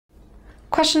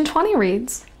Question 20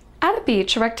 reads, at a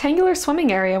beach, a rectangular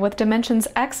swimming area with dimensions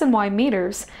x and y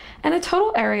meters and a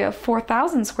total area of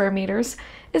 4,000 square meters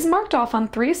is marked off on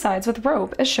 3 sides with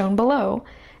rope as shown below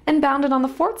and bounded on the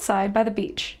 4th side by the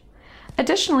beach.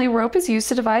 Additionally, rope is used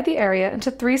to divide the area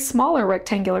into 3 smaller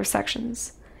rectangular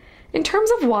sections. In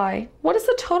terms of y, what is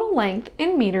the total length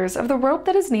in meters of the rope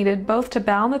that is needed both to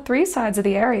bound the 3 sides of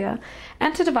the area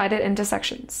and to divide it into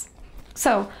sections?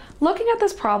 So, looking at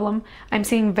this problem, I'm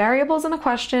seeing variables in the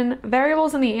question,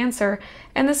 variables in the answer,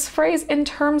 and this phrase in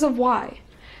terms of y.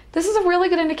 This is a really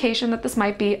good indication that this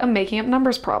might be a making up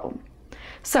numbers problem.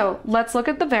 So, let's look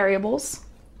at the variables,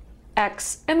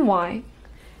 x and y,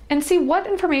 and see what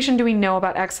information do we know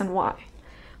about x and y.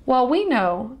 Well, we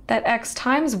know that x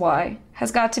times y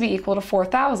has got to be equal to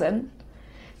 4,000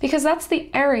 because that's the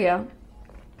area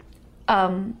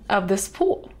of this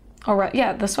pool.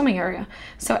 The swimming area.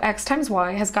 So x times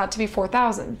y has got to be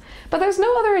 4,000. But there's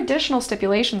no other additional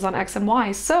stipulations on x and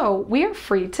y, so we are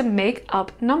free to make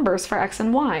up numbers for x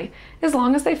and y as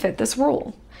long as they fit this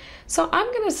rule. So I'm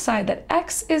going to decide that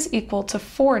x is equal to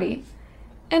 40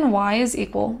 and y is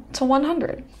equal to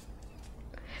 100.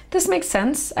 This makes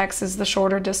sense. X is the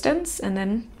shorter distance, and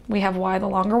then we have y the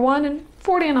longer one, and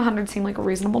 40 and 100 seem like a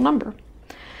reasonable number.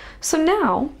 So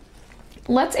now,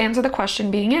 let's answer the question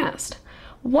being asked.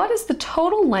 What is the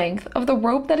total length of the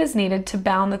rope that is needed to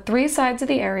bound the 3 sides of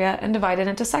the area and divide it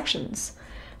into sections?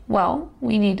 Well,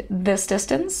 we need this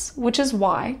distance, which is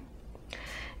y,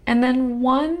 and then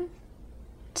 1,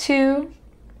 2,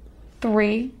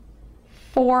 3,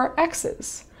 4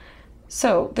 x's.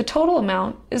 So the total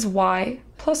amount is y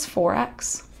plus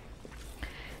 4x.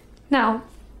 Now,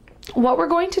 what we're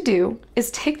going to do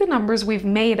is take the numbers we've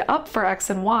made up for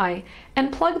x and y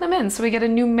and plug them in so we get a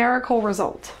numerical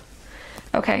result.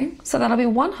 Okay, so that'll be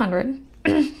 100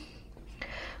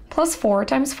 plus 4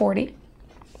 times 40,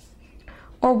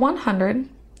 or 100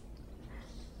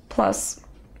 plus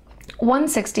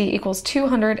 160 equals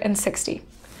 260.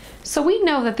 So we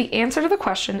know that the answer to the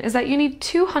question is that you need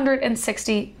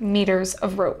 260 meters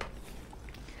of rope.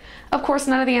 Of course,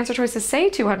 none of the answer choices say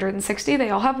 260, they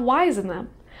all have y's in them.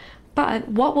 But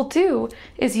what we'll do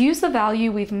is use the value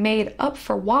we've made up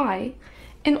for y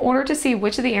in order to see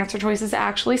which of the answer choices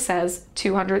actually says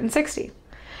 260.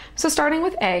 So starting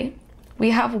with A,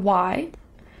 we have y,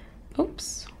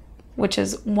 which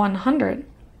is 100,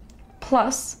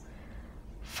 plus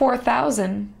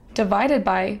 4,000 divided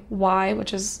by y,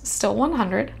 which is still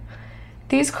 100.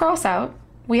 These cross out.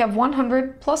 We have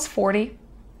 100 plus 40,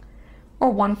 or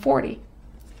 140,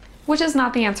 which is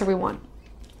not the answer we want.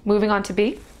 Moving on to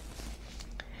B,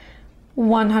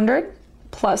 100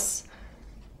 plus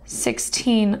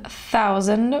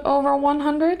 16,000 over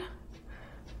 100.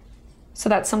 So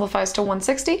that simplifies to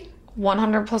 160.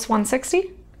 100 plus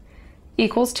 160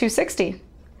 equals 260.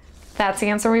 That's the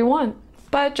answer we want.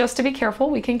 But just to be careful,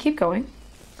 we can keep going.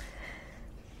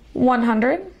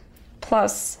 100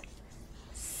 plus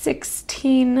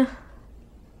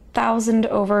 16,000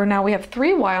 over, now we have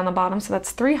 3y on the bottom, so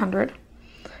that's 300.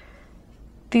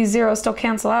 These zeros still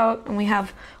cancel out, and we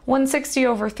have 160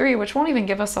 over 3, which won't even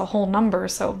give us a whole number,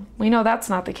 so we know that's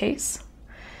not the case.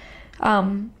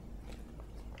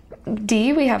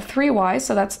 D, we have 3y,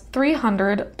 so that's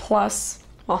 300 plus,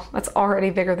 well, that's already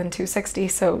bigger than 260,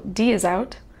 so D is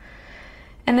out.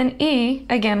 And then E,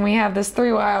 again, we have this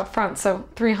 3y out front, so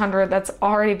 300, that's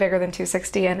already bigger than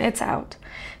 260, and it's out.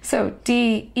 So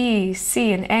D, E,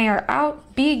 C, and A are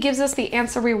out. B gives us the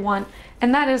answer we want,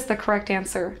 and that is the correct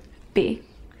answer, B.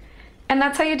 And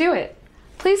that's how you do it.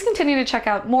 Please continue to check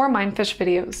out more Mindfish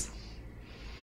videos.